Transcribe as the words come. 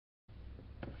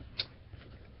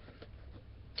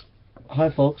Hi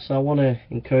folks, I want to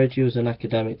encourage you as an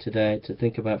academic today to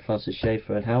think about Francis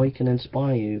Schaeffer and how he can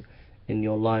inspire you in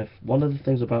your life. One of the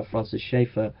things about Francis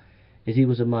Schaeffer is he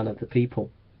was a man of the people.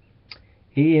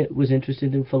 He was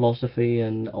interested in philosophy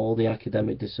and all the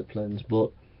academic disciplines,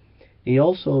 but he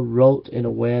also wrote in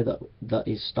a way that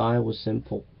his style was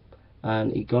simple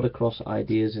and he got across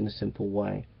ideas in a simple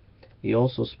way. He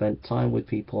also spent time with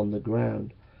people on the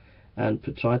ground and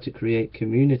tried to create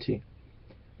community,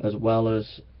 as well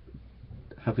as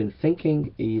having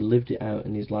thinking. He lived it out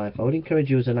in his life. I would encourage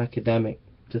you as an academic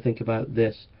to think about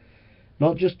this,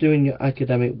 not just doing your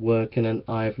academic work in an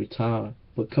ivory tower,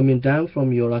 but coming down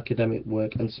from your academic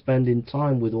work and spending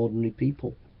time with ordinary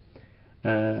people.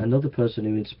 Another person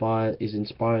who is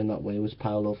inspiring that way was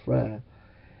Paulo Freire.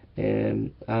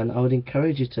 And I would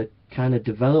encourage you to kind of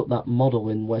develop that model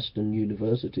in Western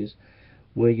universities,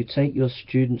 where you take your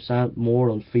students out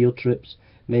more on field trips,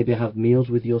 maybe have meals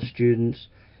with your students,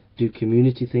 do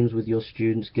community things with your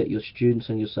students, get your students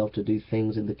and yourself to do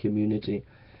things in the community,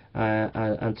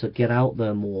 and to get out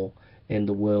there more in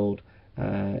the world,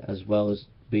 as well as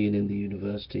being in the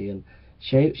university. And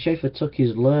Schaeffer took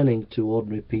his learning to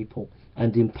ordinary people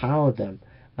and empowered them,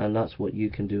 and that's what you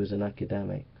can do as an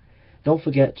academic. Don't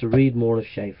forget to read more of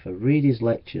Schaeffer, read his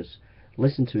lectures,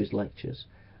 listen to his lectures,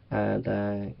 and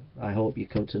I hope you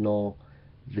come to know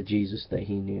the Jesus that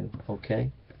he knew.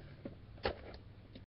 Okay?